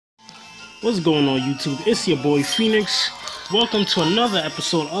What's going on YouTube? It's your boy Phoenix. Welcome to another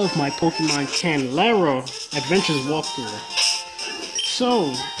episode of my Pokemon Kanlara Adventures walkthrough.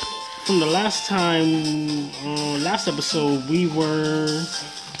 So, from the last episode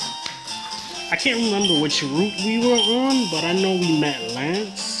I can't remember which route we were on, but I know we met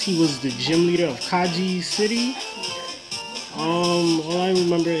Lance. He was the gym leader of Kaji City. All I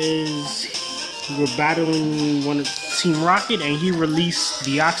remember is we were battling one of Team Rocket and he released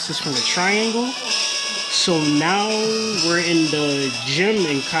deoxys from the triangle. So now we're in the gym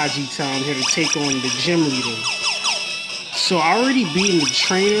in Kaji Town here to take on the gym leader. So I already beaten the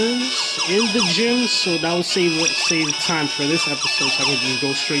trainers in the gym, so that will save time for this episode, so I can just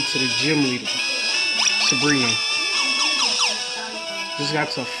go straight to the gym leader, Sabrina. Just got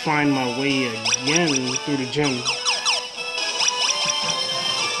to find my way again through the gym.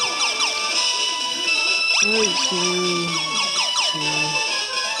 Alright,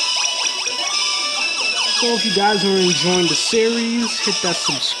 so if you guys are enjoying the series, hit that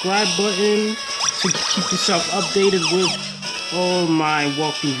subscribe button to keep yourself updated with all my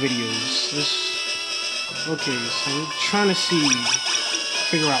walkthrough videos. Okay, so I'm trying to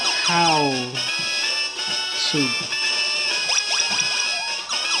figure out how to...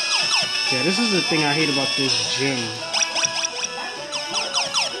 Yeah, this is the thing I hate about this gym.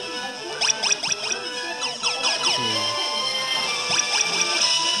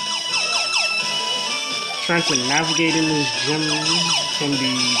 Trying to navigate in this gym can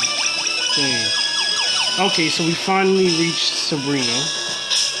be... Okay, so we finally reached Sabrina.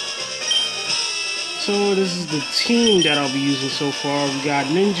 So this is the team that I'll be using so far. We got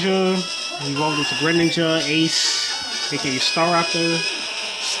Ninja, we evolved into Greninja, Ace, aka Staraptor,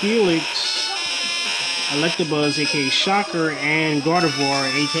 Steelix, Electabuzz, aka Shocker, and Gardevoir,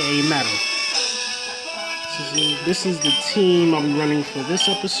 aka Metal. This is the team I'll be running for this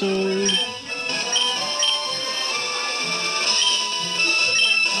episode.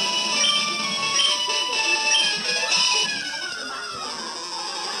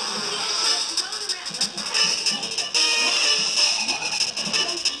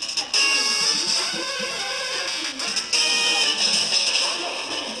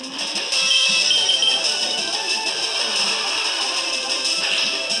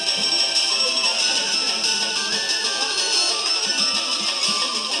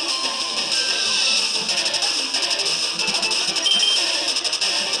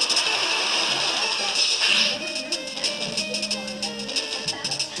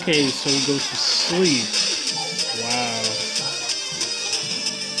 Okay, so he goes to sleep. Wow.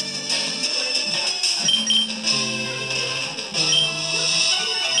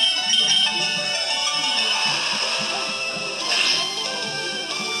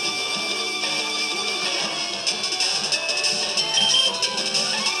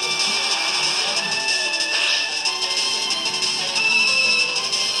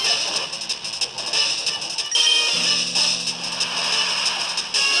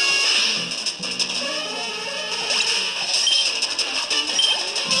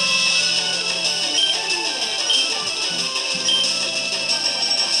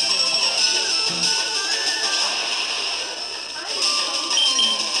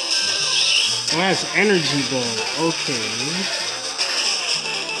 Oh, that's energy ball. Okay.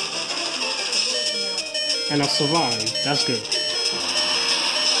 And I'll survive. That's good.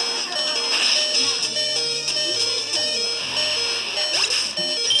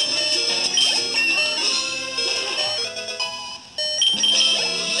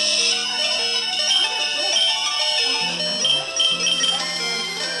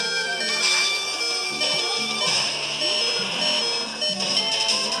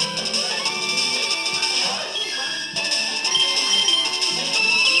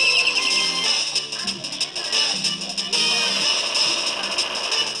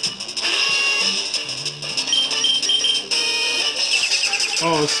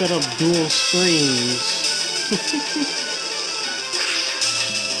 Oh, set up dual screens.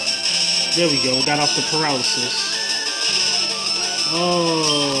 There we go, got off the paralysis.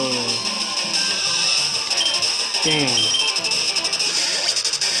 Oh. Damn.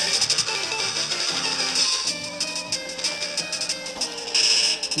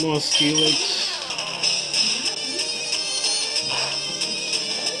 More Steelix.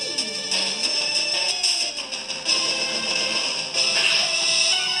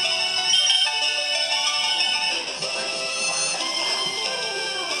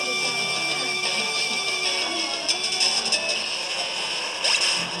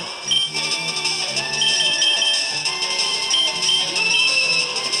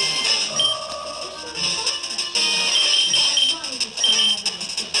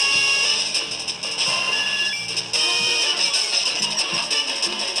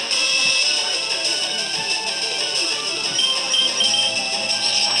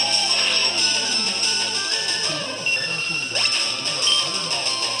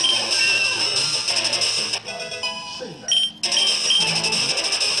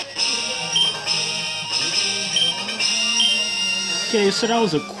 Okay, so that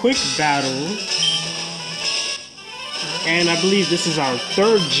was a quick battle. And I believe this is our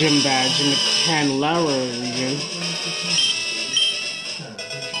third gym badge in the Kanlara region.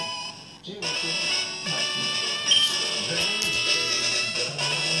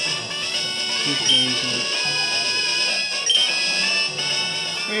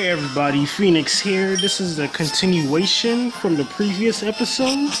 Hey everybody, Phoenix here. This is a continuation from the previous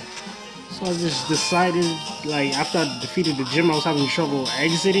episode. So I just decided, like, after I defeated the gym, I was having trouble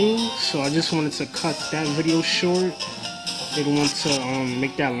exiting. So I just wanted to cut that video short. Didn't want to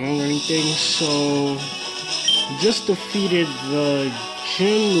make that long or anything. So just defeated the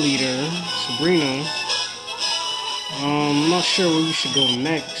gym leader, Sabrina. I'm not sure where we should go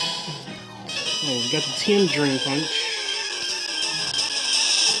next. Oh, we got the TM Drain Punch.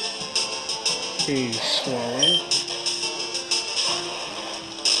 Okay, swallow.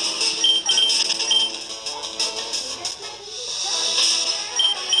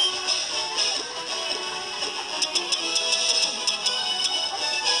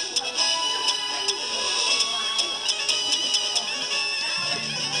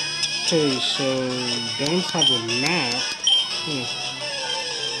 Okay, so don't have a map.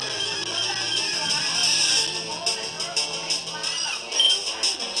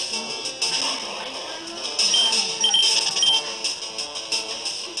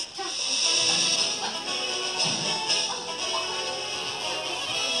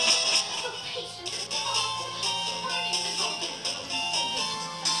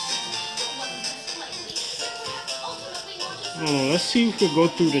 Let's see if we could go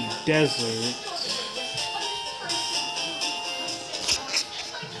through the desert.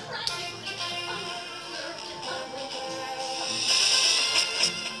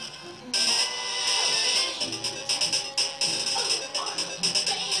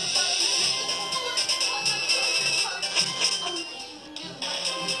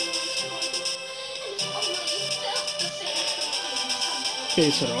 Okay,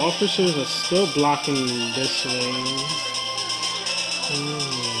 so the officers are still blocking this way.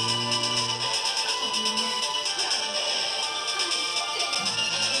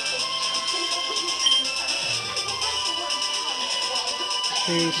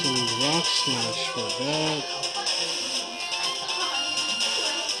 Okay, some rock smash for that.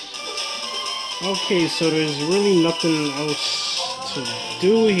 Okay, so there's really nothing else to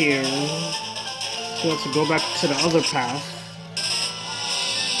do here. So we have to go back to the other path.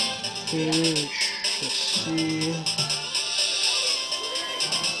 Okay, let's see.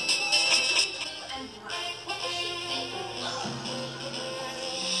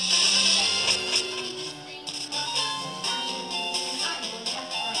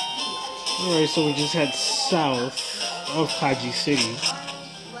 Alright, so we just head south of Kaji City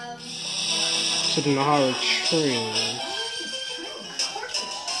to the Nahara Trail.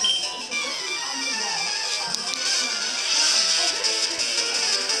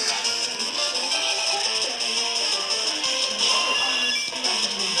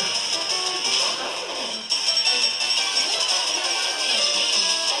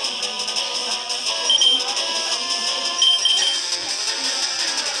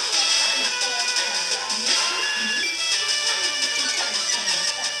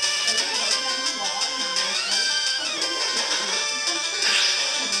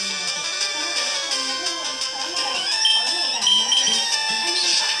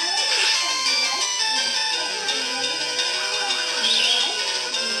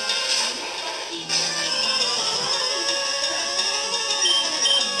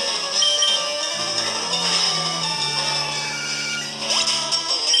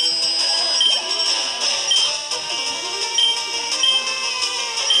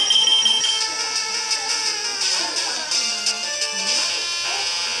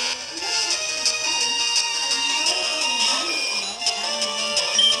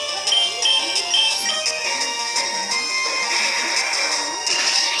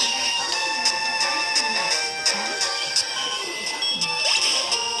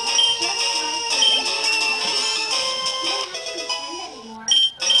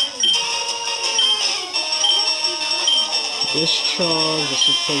 Discharge, this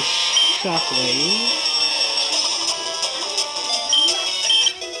will play Shockwave.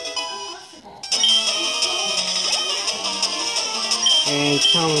 And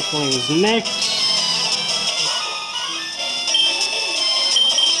Talon Flame's next.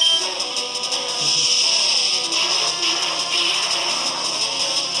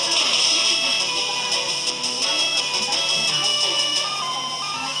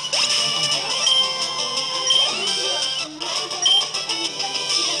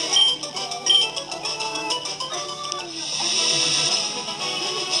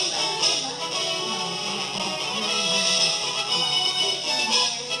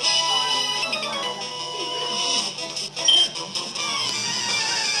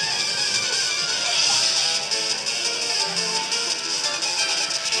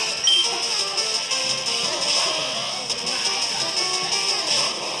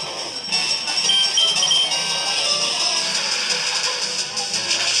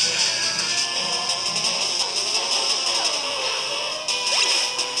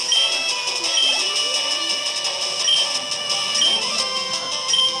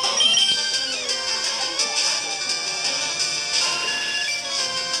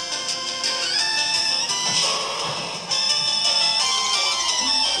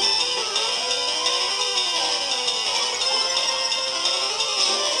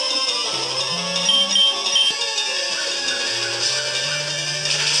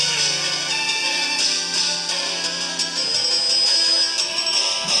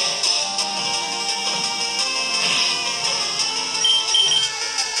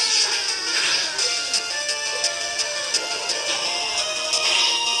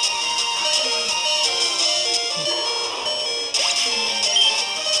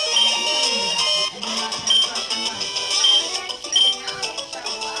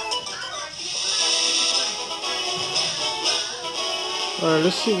 Alright,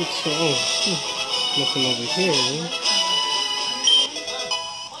 let's see what's nothing over here.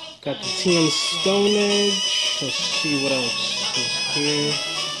 Got the TM Stone Edge. Let's see what else is here.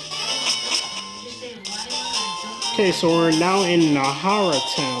 Okay, so we're now in Nahara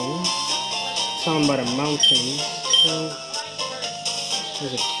Town. Town by the mountains.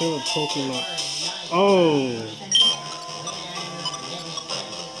 There's a killer Pokemon. Oh!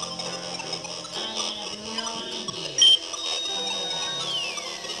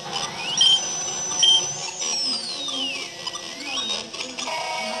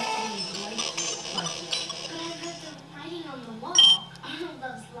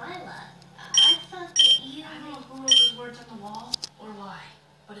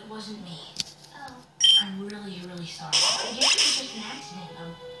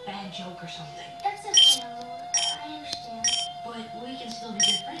 Joke or something. That's okay, I understand. But we can still be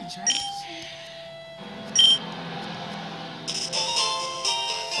good friends, right?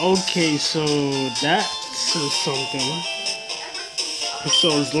 Okay, so that's something. So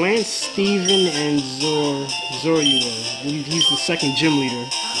it's Lance, Steven, and Zorua. He's the second gym leader.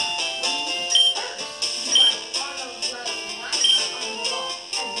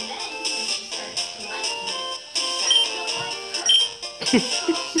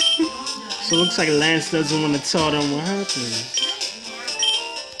 So it looks like Lance doesn't want to tell them what happened.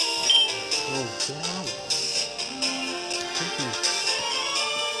 Oh, God.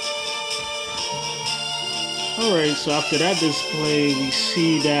 Alright, so after that display, we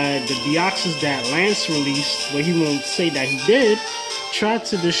see that the deoxys that Lance released, but he won't say that he did, tried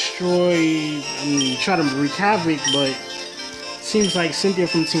to destroy, try to wreak havoc, but it seems like Cynthia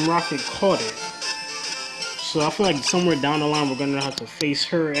from Team Rocket caught it. So I feel like somewhere down the line we're gonna have to face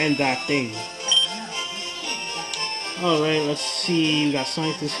her and that thing. Alright, let's see. We got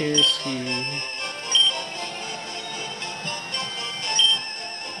scientists here. Let's see.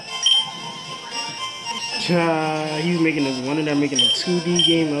 He's making this one of them making a 2D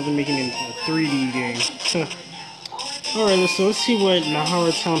game, the other making a 3D game. Alright, so let's see what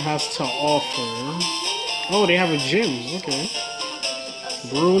Nahara Town has to offer. Oh, they have a gym. Okay.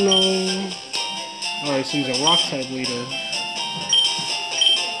 Bruno. Alright, so he's a rock type leader.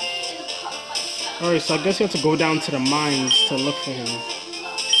 Alright, so I guess you have to go down to the mines to look for him.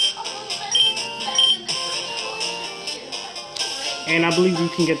 And I believe you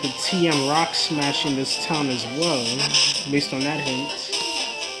can get the TM Rock Smash in this town as well, based on that hint.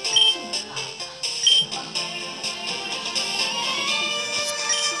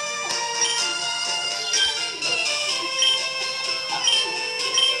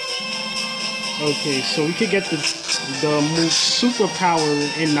 Okay, so we could get the move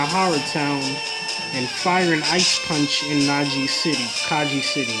Superpower in Nahara Town and Fire and Ice Punch in Kaji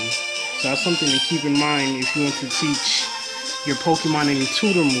City. So that's something to keep in mind if you want to teach your Pokemon any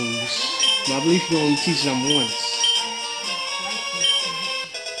tutor moves. But I believe you only teach them once.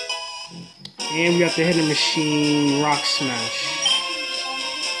 And we got the Hidden Machine Rock Smash.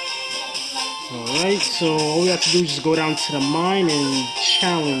 Alright, so all we have to do is just go down to the mine and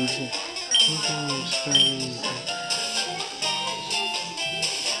challenge.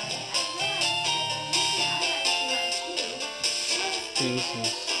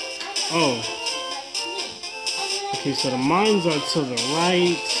 Oh. Okay, so the mines are to the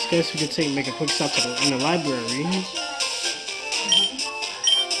right. Guess we could make a quick stop in the library.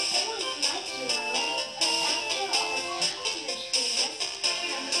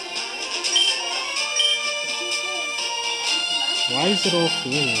 Why is it all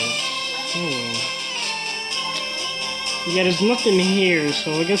fluid? Oh. Yeah, there's nothing here,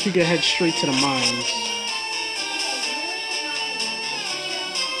 so I guess we could head straight to the mines.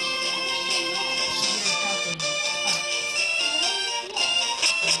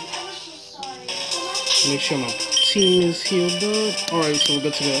 Make sure my team is healed up. Alright, so we're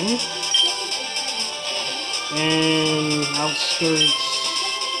good to go. And outskirts.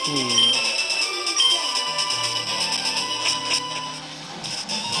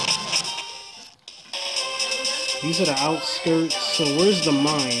 These are the outskirts. So where's the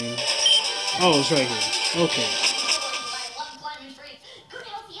mine? Oh, it's right here. Okay.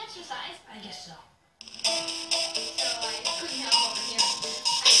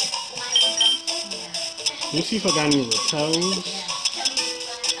 Let me see if I got any repels.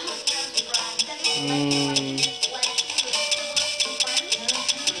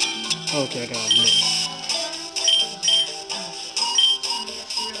 Okay, I got a minute.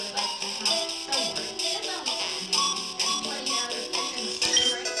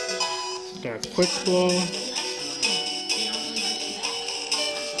 Got a quick blow.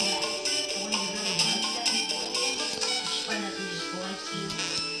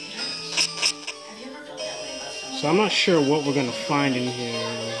 So I'm not sure what we're gonna find in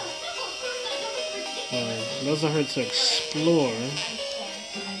here. Doesn't hurt to explore.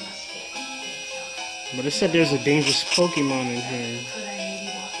 But it said there's a dangerous Pokemon in here.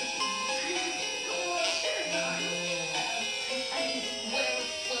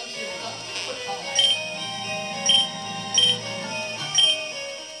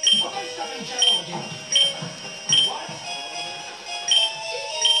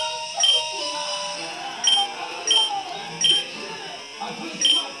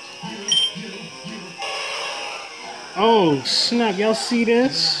 Oh snap, y'all see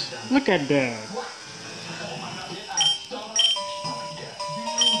this? Look at that.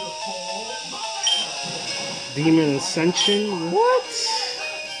 Demon Ascension? What?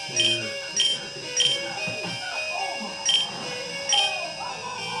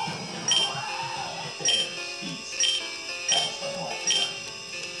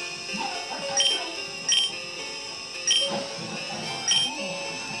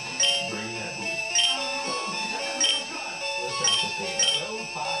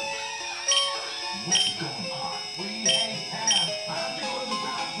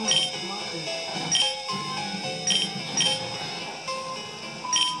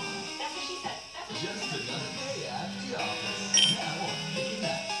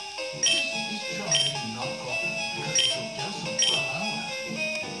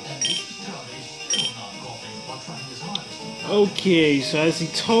 Okay, so as he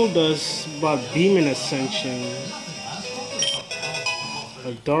told us about Demon Ascension,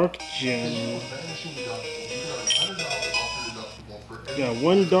 a dark gem. Got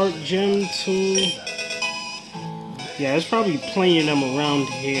one dark gem, two. Yeah, it's probably playing them around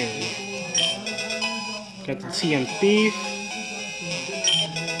here. Got the TM Thief.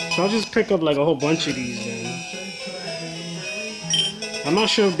 So I'll just pick up like a whole bunch of these then. I'm not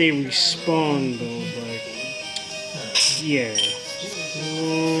sure if they respawn though, but yeah.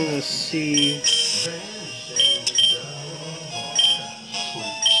 Let's see.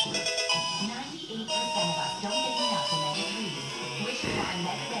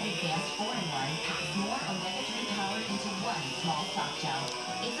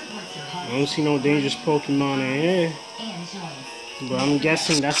 I don't see no dangerous Pokemon in here. But I'm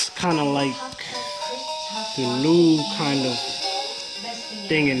guessing that's kind of like the new kind of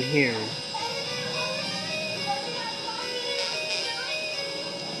thing in here.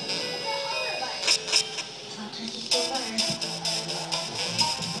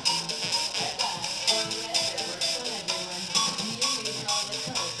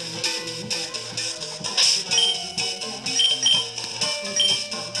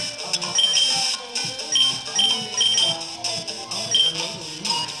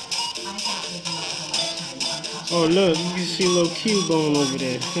 Oh look, you can see a little Cubone over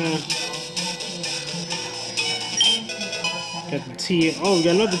there. Huh? Got the T. Oh, we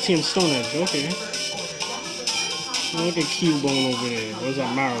got another TM Stone Edge. Okay. Look at Cubone over there. Where's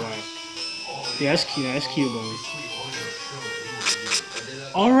that Marowak? Yeah, that's Cubone.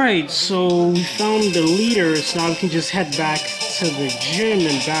 Alright, so we found the leader, so now we can just head back to the gym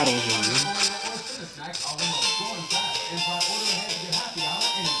and battle him.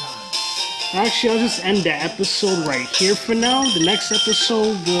 Actually, I'll just end the episode right here for now. The next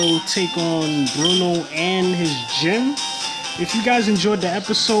episode will take on Bruno and his gym. If you guys enjoyed the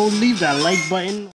episode, leave that like button.